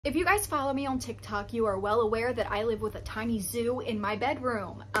If you guys follow me on TikTok, you are well aware that I live with a tiny zoo in my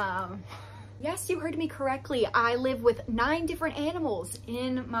bedroom. Yes, you heard me correctly. I live with 9 different animals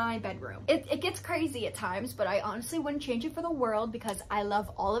in my bedroom. It gets crazy at times, but I honestly wouldn't change it for the world because I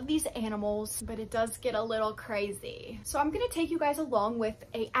love all of these animals, but it does get a little crazy. So I'm gonna take you guys along with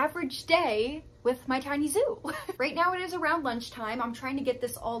an average day with my tiny zoo. Right now it is around lunchtime. I'm trying to get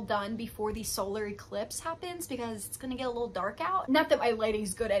this all done before the solar eclipse happens because it's gonna get a little dark out. Not that my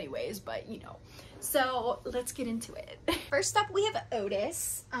lighting's good anyways, but you know. So let's get into it. First up, we have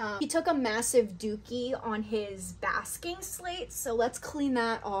Otis. He took a massive dookie on his basking slate, so let's clean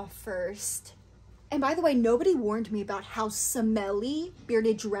that off first. And by the way, nobody warned me about how smelly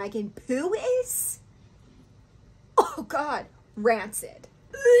bearded dragon poo is. Oh God, rancid.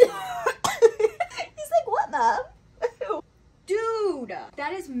 He's like, what, Mom? Dude,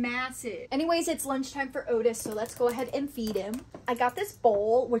 that is massive. Anyways, it's lunchtime for Otis, so let's go ahead and feed him. I got this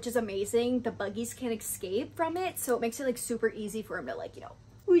bowl, which is amazing. The buggies can't escape from it, so it makes it like super easy for him to like, you know,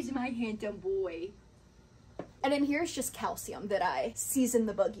 who's my handsome boy? And in here is just calcium that I season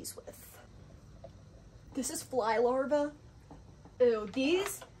the buggies with. This is fly larva. Ew,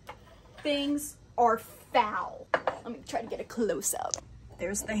 these things are foul. Let me try to get a close up.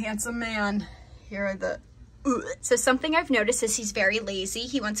 There's the handsome man. Here are the So something I've noticed is he's very lazy.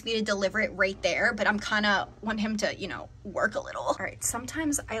 He wants me to deliver it right there, but I'm kind of want him to, you know, work a little. All right,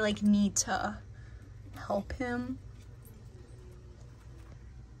 sometimes I like need to help him.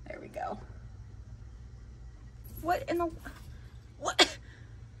 There we go. What in the, what?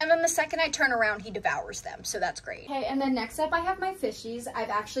 And then the second I turn around, he devours them, so that's great. Okay, and then next up I have my fishies. I've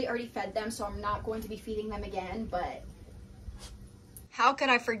actually already fed them, so I'm not going to be feeding them again, but how could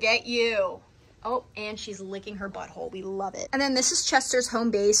I forget you? Oh, and she's licking her butthole. We love it. And then this is Chester's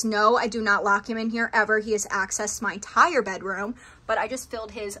home base. No, I do not lock him in here ever. He has access to my entire bedroom, but I just filled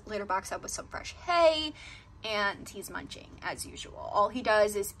his litter box up with some fresh hay and he's munching as usual. All he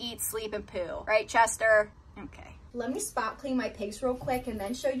does is eat, sleep, and poo. Right, Chester? Okay. Let me spot clean my pigs real quick and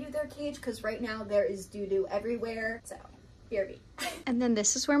then show you their cage because right now there is doo-doo everywhere. So, BRB. And then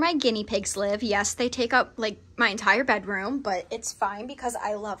this is where my guinea pigs live. Yes, they take up like my entire bedroom, but it's fine because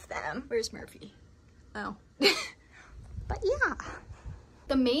I love them. Where's Murphy? Oh. But yeah.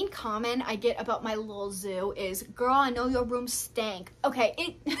 The main comment I get about my little zoo is, girl, I know your room stank.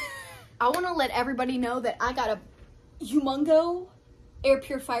 Okay, I want to let everybody know that I got a humongo air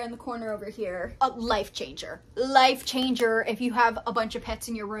purifier in the corner over here. A life changer. Life changer. If you have a bunch of pets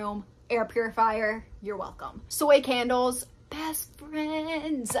in your room, air purifier, you're welcome. Soy candles. Best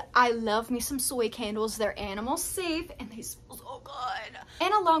friends. I love me some soy candles. They're animal safe and they smell so good.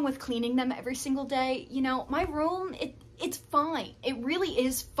 And along with cleaning them every single day, you know, my room, it's fine. It really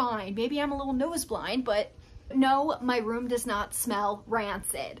is fine. Maybe I'm a little nose blind, but no, my room does not smell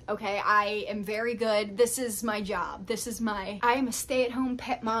rancid, okay? I am very good. This is my job. I am a stay-at-home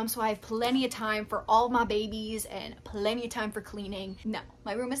pet mom, so I have plenty of time for all my babies and plenty of time for cleaning. No,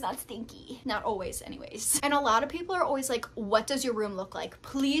 my room is not stinky. Not always, anyways. And a lot of people are always like, what does your room look like?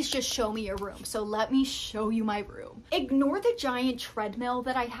 Please just show me your room. So let me show you my room. Ignore the giant treadmill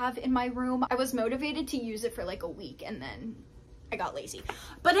that I have in my room. I was motivated to use it for like a week and then I got lazy.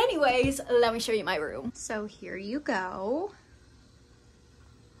 But anyways, let me show you my room. So here you go.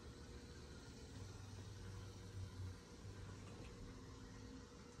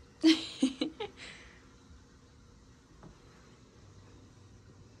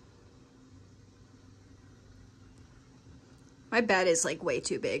 My bed is like way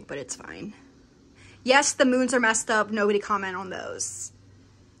too big, but it's fine. Yes, the moons are messed up. Nobody comment on those.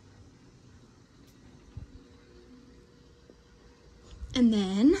 And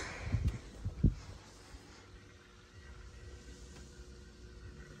then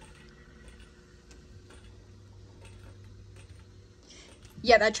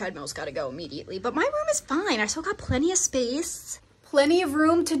yeah, that treadmill's got to go immediately, but my room is fine. I still got plenty of space, plenty of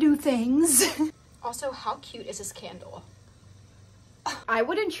room to do things. Also, how cute is this candle? I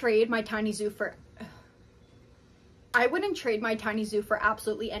wouldn't trade my tiny zoo for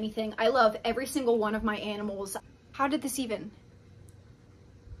absolutely anything. I love every single one of my animals. How did this even?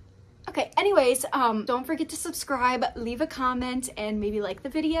 Okay, anyways, don't forget to subscribe, leave a comment, and maybe like the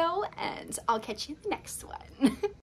video, and I'll catch you in the next one.